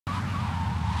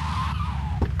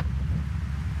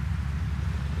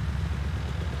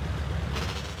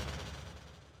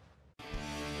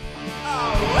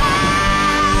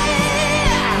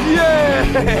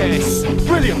Yes!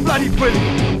 Brilliant, bloody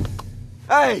brilliant!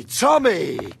 Hey,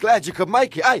 Tommy! Glad you could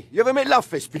make it. Hey, you ever met Love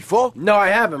Fist before? No, I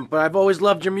haven't, but I've always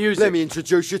loved your music. Let me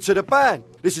introduce you to the band.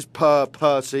 This is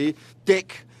Percy,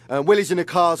 Dick, and Willie's in the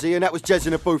carsy, and that was Jez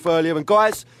in the booth earlier. And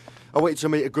guys, I want you to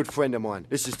meet a good friend of mine.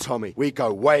 This is Tommy. We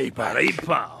go way back. Right,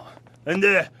 pal.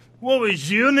 And, what was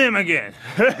your name again?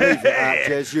 Leave it out,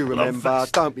 Jez, you remember.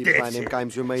 Don't be playing them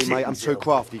games with me, mate. I'm too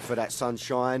crafty for that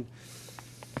sunshine.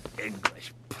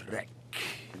 English prick.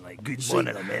 Like good one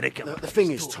in America. The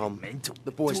thing is, Tom,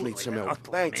 the boys need some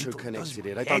help. They ain't too connected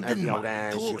here. They don't have the old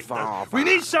hands, your father. We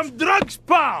need some drugs,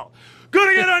 pal!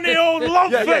 Gotta get on the old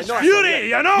Love Fist nice Fury,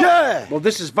 you know? Yeah! Well,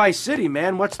 this is Vice City,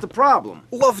 man. What's the problem?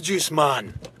 Love juice,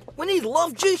 man. We need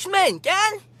love juice men,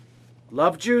 gang.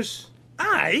 Love juice?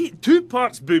 Aye, 2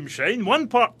 parts boomshine, 1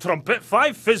 part trumpet,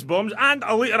 5 fizz bombs, and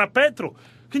a litre of petrol.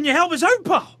 Can you help us out,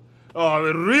 pal? Oh, it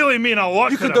would really mean a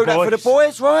lot You to can the do that boys. for the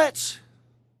boys, right?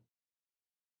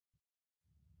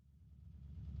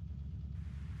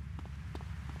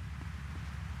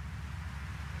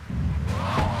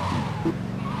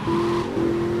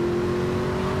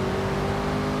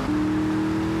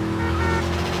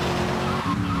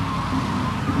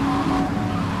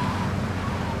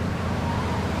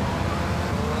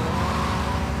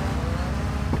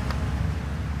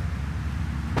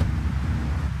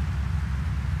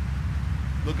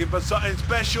 Looking for something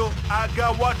special? I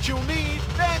got what you need.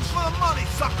 Dance for the money,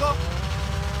 sucker.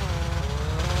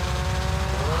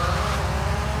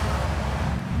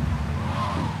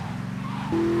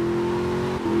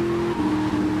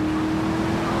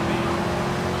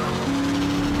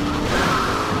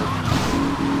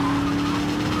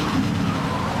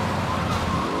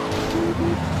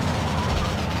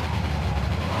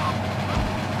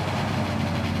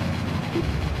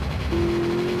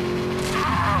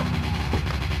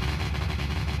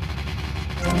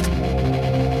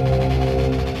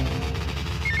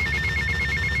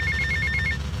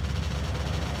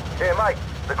 Here, mate,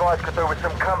 the guys could do with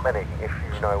some company, if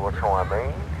you know what I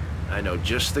mean. I know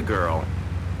just the girl.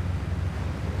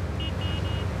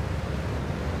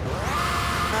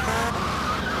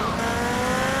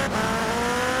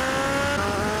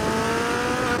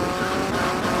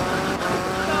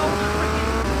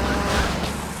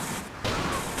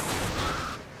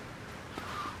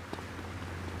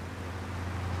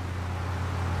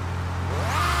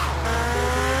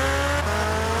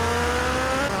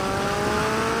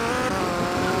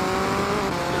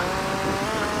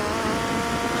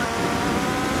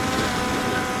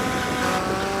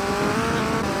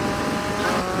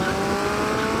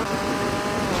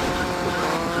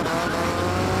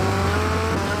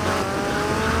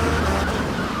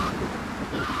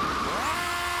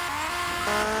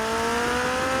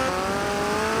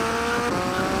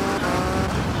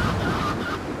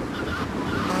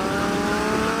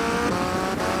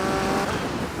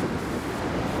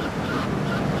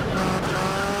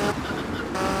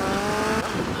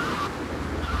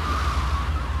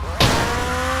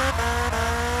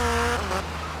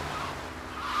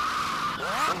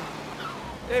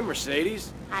 Hey,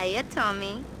 Mercedes. Hiya,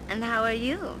 Tommy. And how are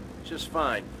you? Just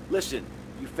fine. Listen,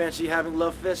 you fancy having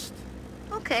Love Fist?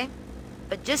 Okay.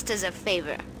 But just as a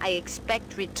favor, I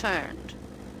expect returned.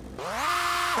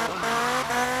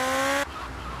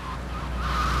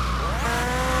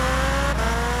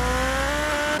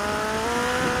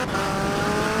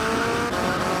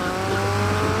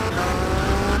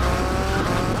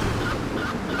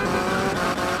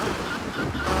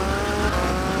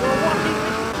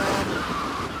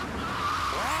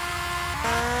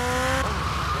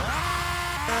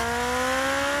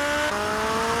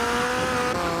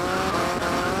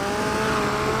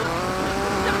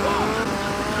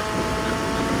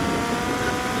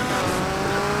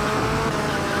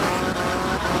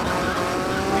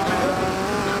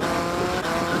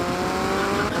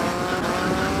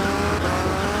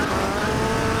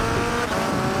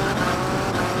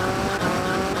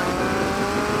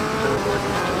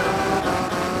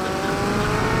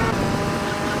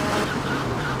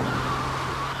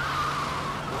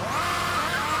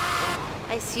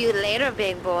 See you later,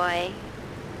 big boy.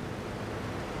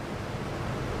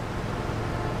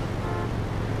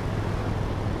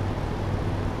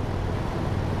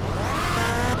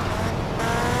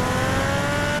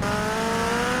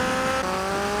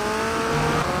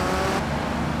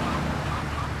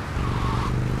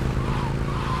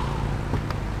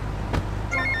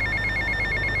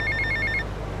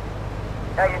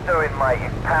 How you doing, mate?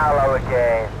 It's Paolo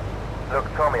again. Look,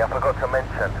 Tommy, I forgot to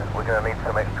mention, we're going to need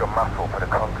some extra muscle for the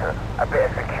concert. A bit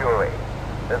of security.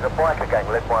 There's a biker gang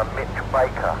led by Mitch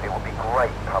Baker. It will be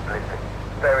great publicity.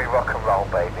 Very rock and roll,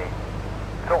 baby.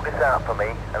 Sort this out for me,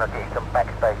 and I'll get you some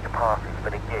backstage passes for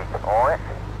the gig, alright?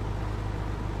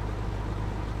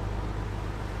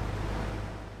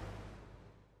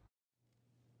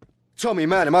 Tommy,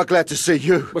 man, am I glad to see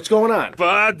you. What's going on?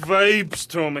 Bad vibes,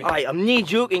 Tommy. Aye, I'm no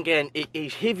joking, gang.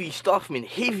 It's heavy stuff, man.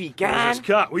 Heavy, gang. This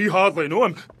cat, we hardly know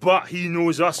him, but he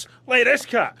knows us. Like this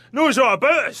cat, knows all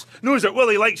about us. Knows that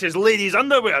Willie likes his ladies'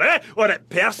 underwear, eh? Or that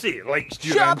Percy likes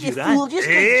Shut up, you fool. Just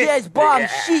eh? cause Jez bomb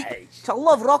shit. It's a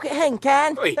love rocket thing,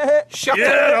 can? Oi, shut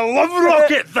Yeah, up. a love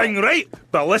rocket thing, right?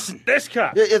 But listen, this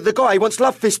cat. Yeah, the guy, he wants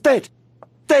Love Fist dead.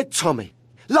 Dead, Tommy.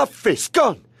 Love Fist,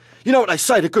 gone. You know what they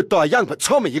say, the good die young, but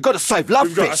Tommy, you got to save Love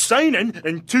We've got a Fist. signing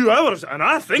in 2 hours, and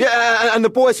I think... Yeah, and the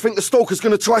boys think the stalker's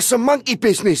going to try some monkey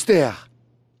business there.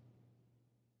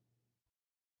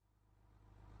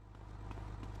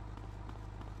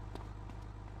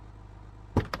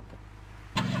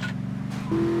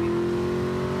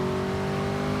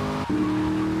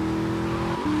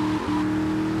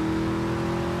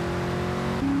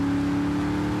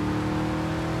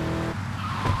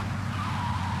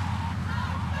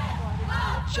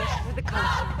 Just for the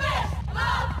concert.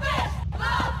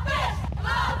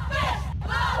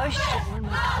 I should wear my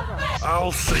cut-offs.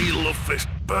 I'll see Love Fist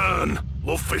burn.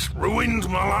 Love Fist ruined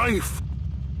my life.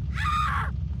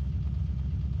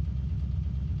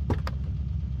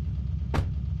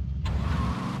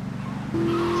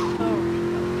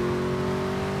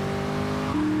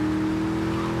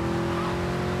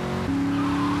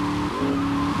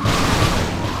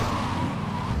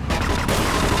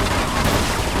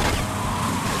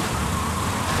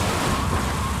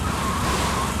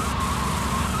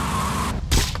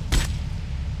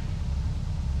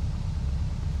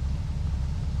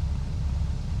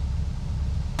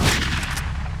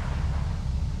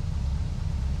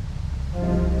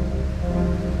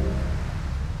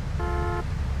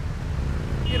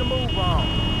 Get a move on.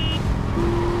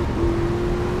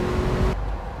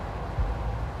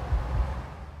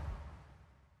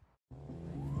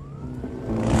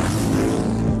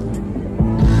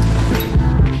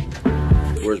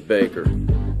 Where's Baker?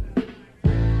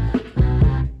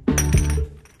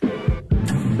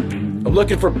 I'm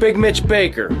looking for Big Mitch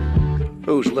Baker.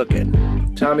 Who's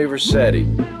looking? Tommy Versetti.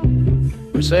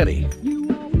 Rossetti.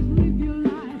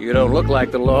 You don't look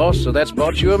like the law, so that's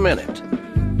bought you a minute.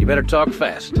 You better talk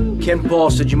fast. Ken Paul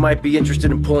said you might be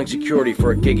interested in pulling security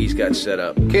for a gig he's got set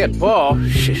up. Kid Paul?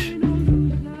 Shh.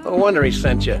 No wonder he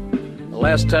sent you. The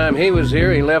last time he was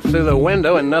here, he left through the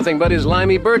window in nothing but his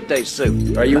limey birthday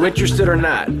suit. Are you interested or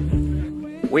not?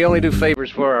 We only do favors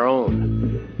for our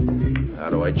own. How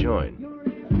do I join?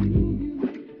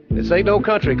 This ain't no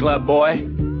country club, boy.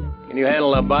 Can you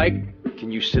handle a bike?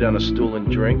 Can you sit on a stool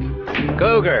and drink?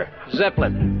 Cougar,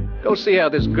 Zeppelin, go see how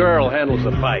this girl handles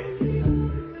a bike.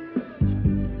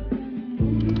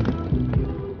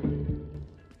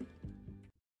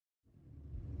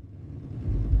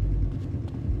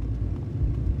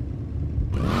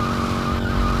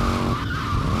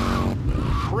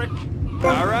 Prick.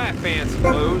 All right, fancy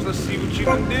clothes. Let's see what you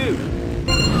can do.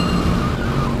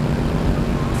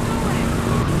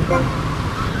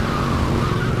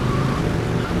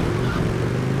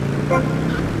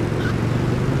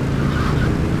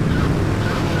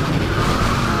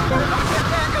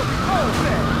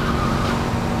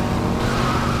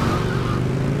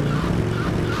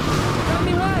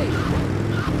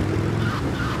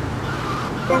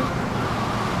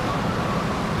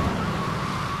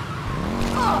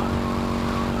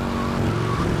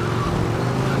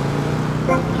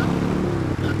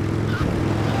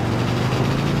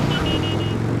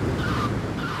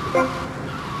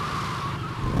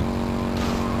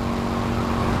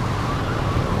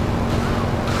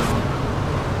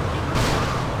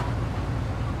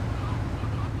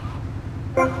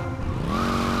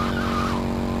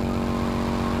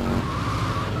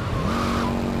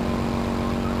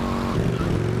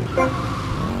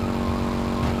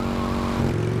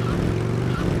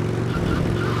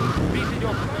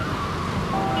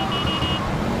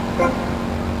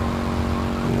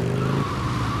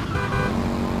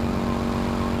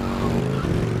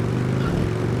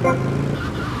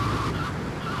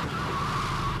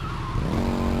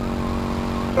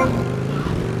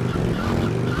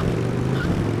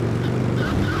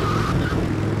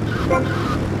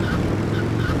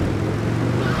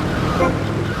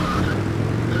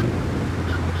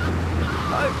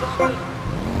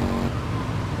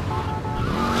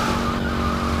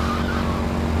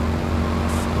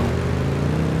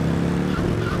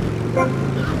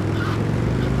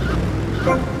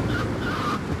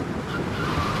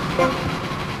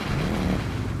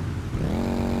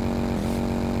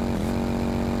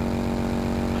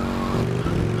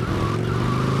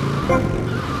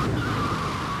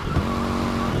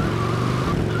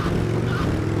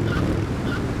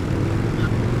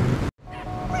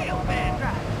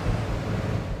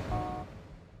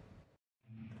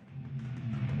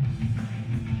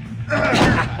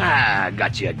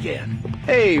 got you again.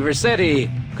 Hey, Versetti.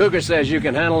 Cougar says you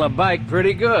can handle a bike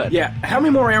pretty good. Yeah, how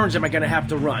many more errands am I gonna have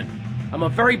to run? I'm a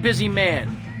very busy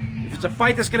man. If it's a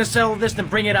fight that's gonna settle this, then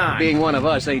bring it on. Being one of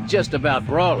us ain't just about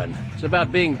brawling. It's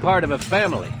about being part of a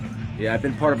family. Yeah, I've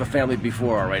been part of a family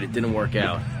before, alright? It didn't work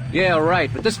out. Yeah, right,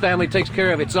 but this family takes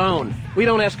care of its own. We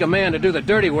don't ask a man to do the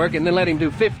dirty work and then let him do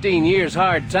 15 years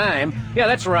hard time. Yeah,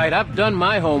 that's right, I've done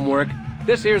my homework.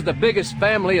 This here's the biggest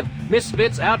family of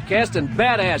misfits, outcasts, and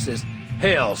badasses.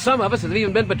 Hell, some of us have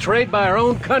even been betrayed by our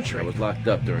own country. I was locked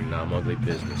up during non-ugly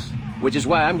business. Which is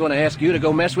why I'm going to ask you to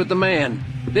go mess with the man.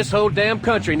 This whole damn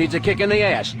country needs a kick in the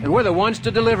ass, and we're the ones to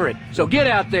deliver it. So get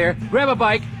out there, grab a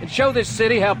bike, and show this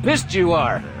city how pissed you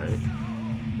are. All right.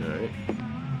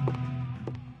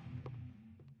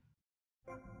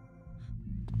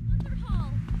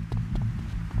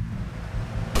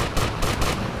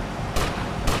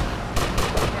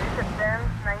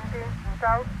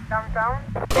 South, downtown.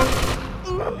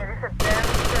 There is a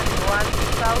 1031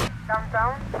 South,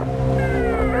 downtown.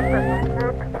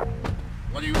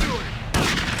 What are you doing?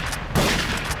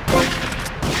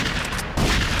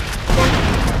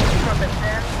 From the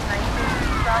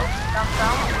 1019 South,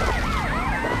 downtown.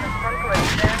 From the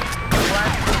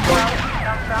 1031 South,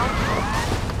 downtown.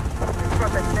 From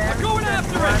the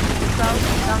 1031 South,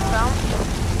 downtown.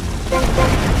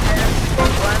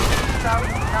 1031 South,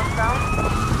 downtown.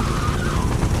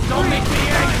 Don't make me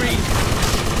angry!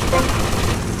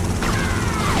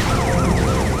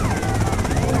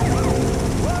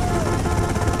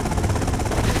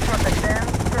 From the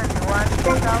 1031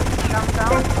 South,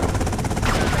 downtown.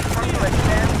 From the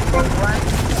 1031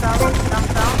 South,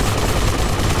 downtown.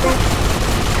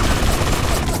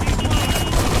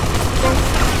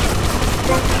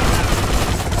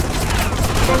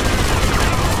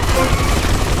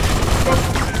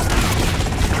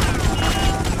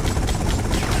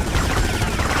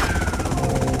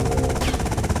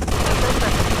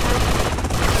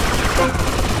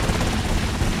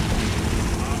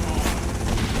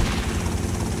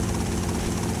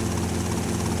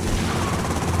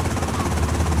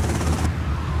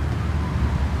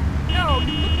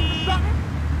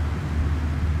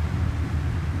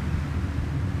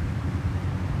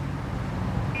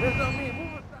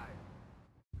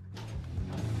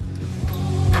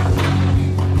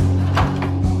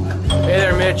 Hey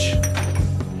there, Mitch.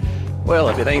 Well,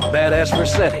 if it ain't badass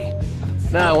Versetti.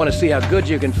 Now I want to see how good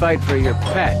you can fight for your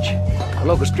patch. A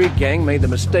local street gang made the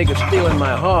mistake of stealing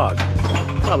my hog.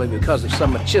 Probably because of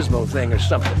some machismo thing or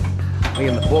something. Me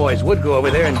and the boys would go over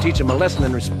there and teach them a lesson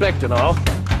in respect and all.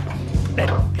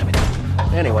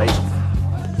 Anyways,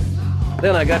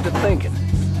 then I got to thinking.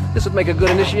 This would make a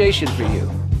good initiation for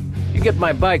you. You get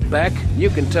my bike back, you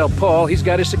can tell Paul he's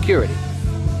got his security.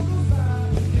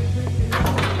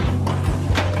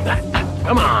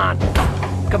 Come on!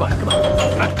 Come on, come on.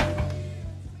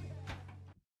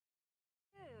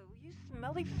 Ew, you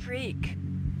smelly freak.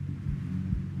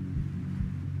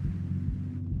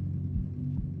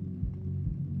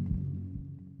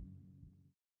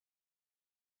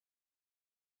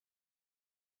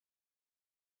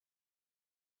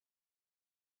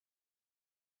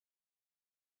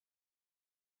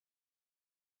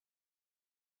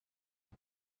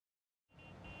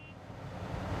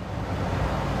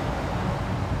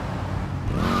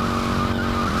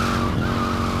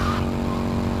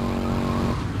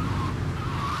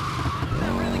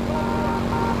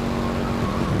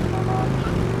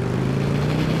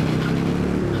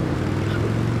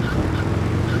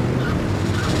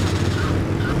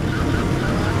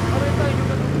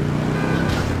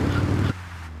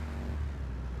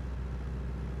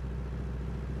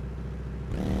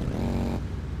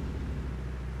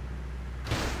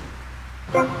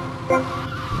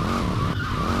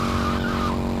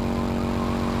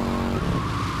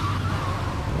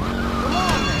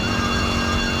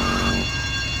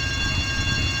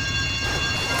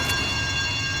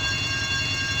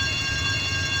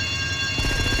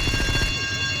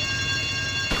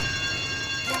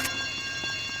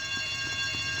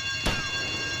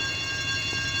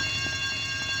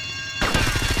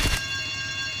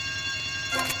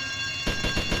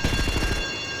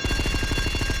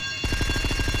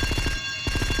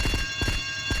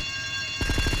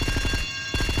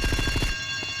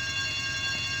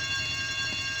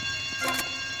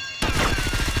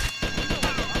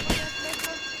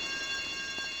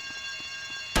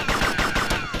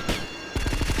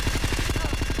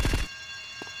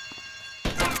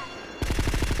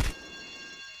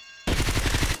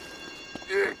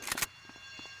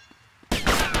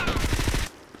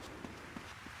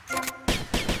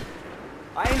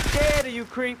 I ain't scared of you,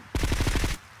 creep.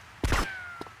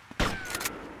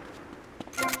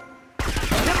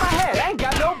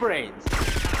 brains.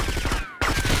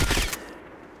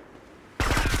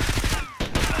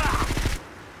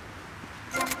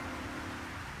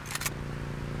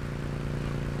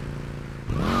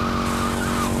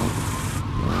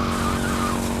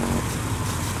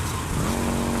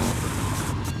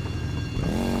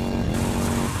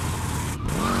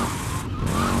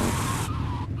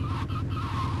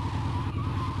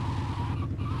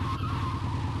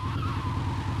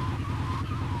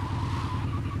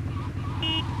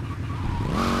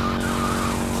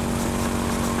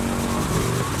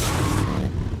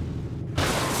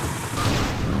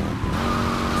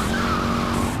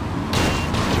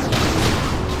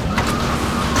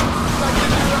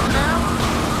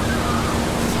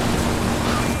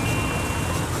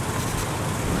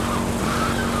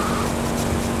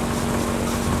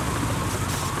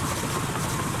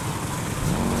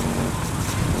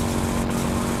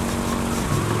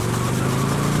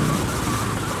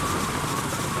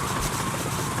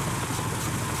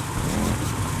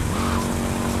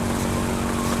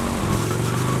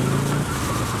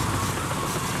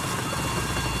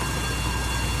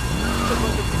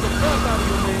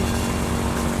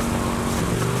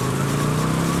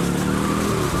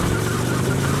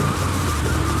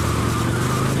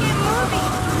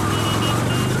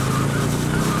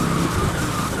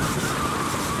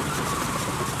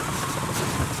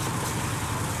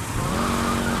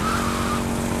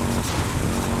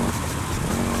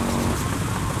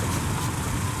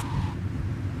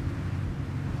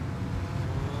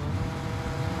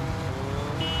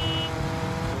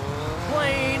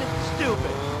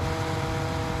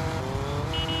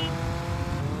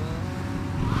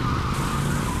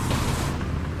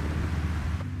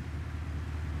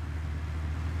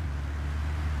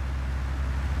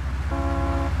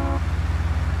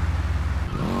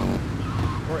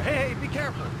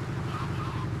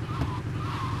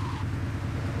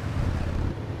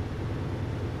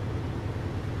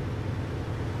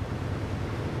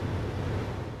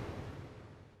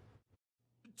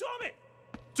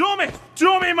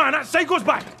 Tommy, man, that psycho's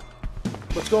back!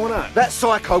 What's going on? That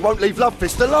psycho won't leave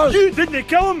Lovefist alone. You didn't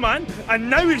kill him, man, and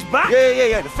now he's back!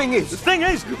 Yeah. The thing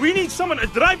is, we need someone to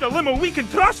drive the limo we can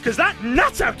trust, because that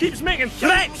nutter keeps making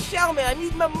threats! Tell me, I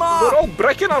need my mom! We're all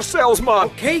bricking ourselves, man!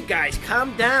 Okay, guys,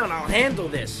 calm down. I'll handle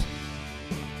this.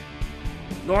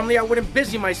 Normally, I wouldn't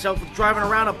busy myself with driving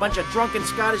around a bunch of drunken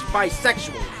Scottish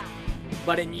bisexuals.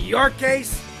 But in your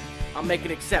case, I'll make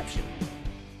an exception.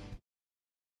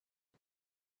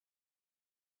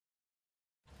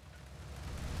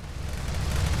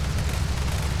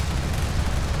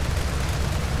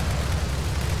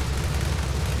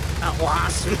 At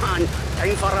last, man.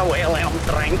 Time for a well-earned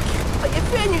drink. Are you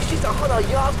finished just 100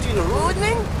 yards down the road,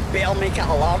 man? Better make it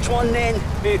a large one, then.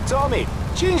 Hey, Tommy,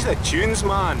 change the tunes,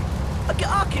 man. I get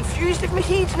all confused if my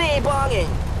head's nae banging.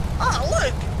 Ah,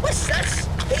 look! What's this?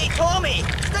 Hey, Tommy,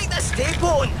 stick this tape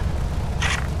on.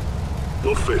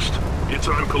 Lovefist, your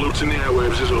time polluting the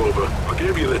airwaves is over. I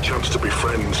gave you the chance to be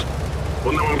friends.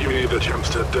 Well, now I'm giving you the chance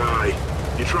to die.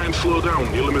 You try and slow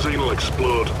down, your limousine will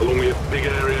explode, along with your big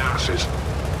airy asses.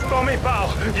 Tommy, pal,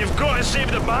 you've got to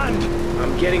save the band!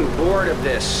 I'm getting bored of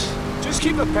this. Just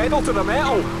keep the pedal to the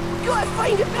metal. You gotta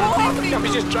find it, pal! Can't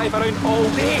we just drive around all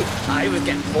day? I would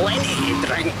get plenty to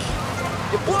drink.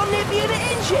 The bomb may be in the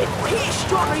engine! Hey,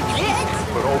 strawberry cake!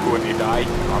 We're all going to die.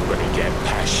 I'm going to get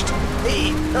pissed.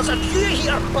 Hey, there's a queue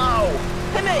here, pal.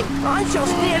 Hey, mate,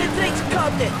 Ansel's near the drinks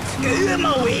cabinet. Screw him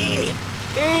away.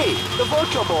 Hey, the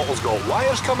vodka bottle's got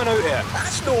wires coming out here.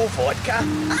 That's no vodka.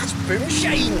 That's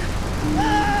boomshine.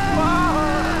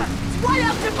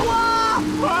 Wire to blow!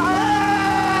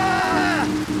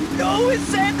 No, it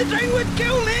said the drink would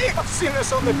kill me. I've seen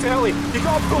this on the telly. You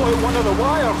gotta pull out one of the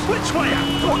wires. Which wire?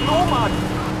 Don't know, man.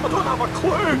 I don't have a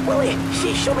clue. Willie,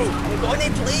 say something. I'm gonna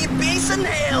play bass in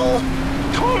hell.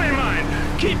 Tommy,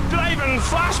 man, keep driving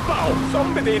fast, pal.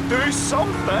 Somebody do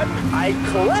something. Aye,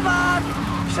 clever.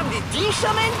 Somebody do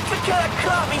something? What kind of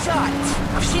crap is that?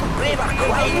 I've seen braver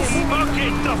crimes. Okay,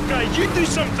 tough guy, you do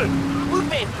something. Look,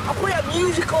 man, I play a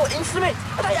musical instrument,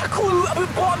 and I have a clue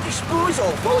about bomb disposal.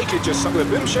 Well, he could just suck the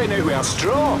boomshine out with a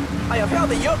straw. I have heard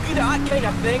that you're good at that kind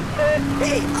of thing.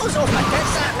 Hey, I was off my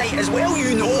tits that night as well,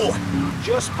 you know.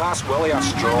 Just pass Willie a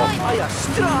straw. Aye, a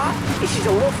straw? This is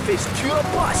a Lovefist tour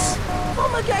bus. Oh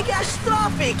my God, get a straw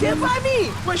fake, here by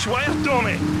me. Which wire,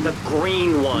 Tommy? The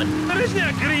green one. There isn't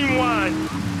a green one.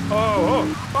 Oh,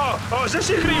 is this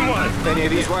a green one? Any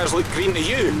of these wires look green to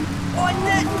you? Oh,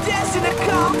 net death in the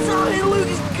car, sorry, look,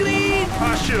 it's green.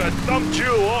 I should have dumped you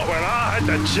a lot when I had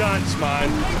the chance,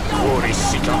 man. Glory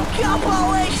seeker.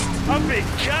 Capitalist. I've been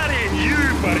carrying you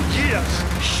for years.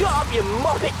 Shut up, you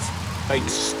muppet. Big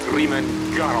screaming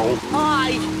girl.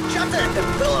 Aye, shut it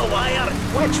and pull a wire.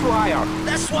 Which wire?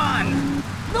 This one.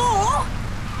 No!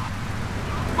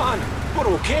 Man,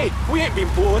 we're okay. We ain't been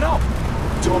blown up.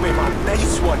 Tommy, man,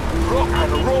 nice one. Rock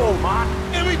and roll, man.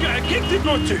 And we got a gig to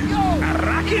go to. A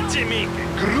racket to make.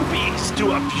 Groupies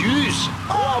to abuse.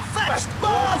 Oh, fist!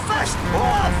 Oh, fist!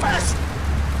 Oh, fist!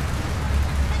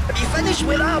 Have you finished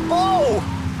with that ball?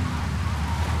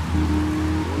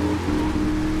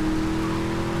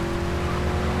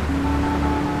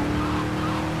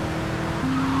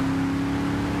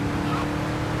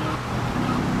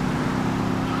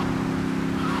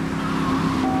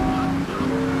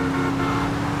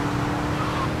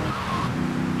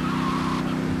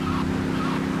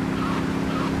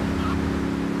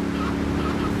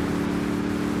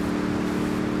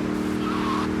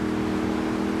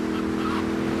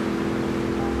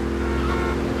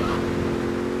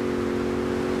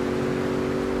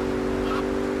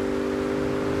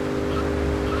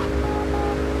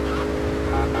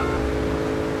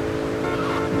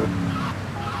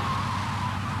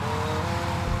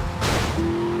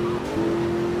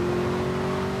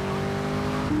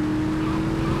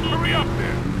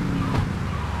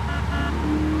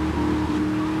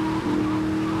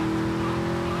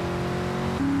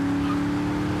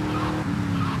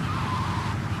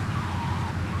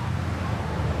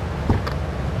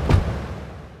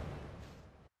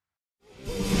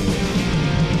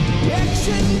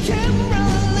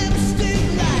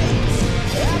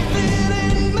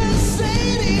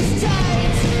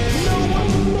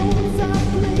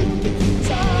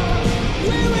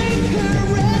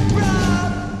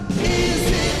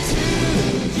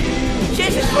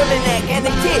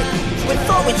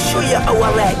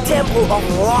 Temple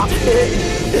of Rock.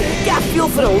 Get a feel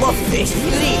for the Love Fest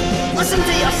 3. Listen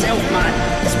to yourself,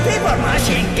 man. It's paper mache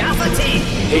and gaffer tape.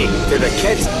 Hey, to the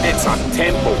kids, it's a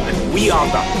temple, and we are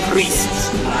the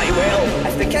priests. Aye, well,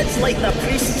 if the kids like the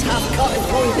priests half cut and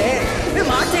thrown dead, who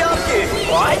am I to argue?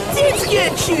 What? Dave's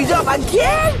getting chewed up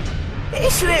again?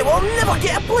 This rate will never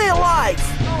get a play live.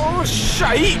 Oh,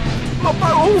 shite. My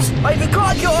balls. Right, we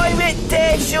gotta get on with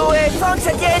it, so thanks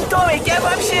again, Tommy. Give him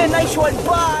a nice one.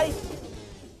 Bye.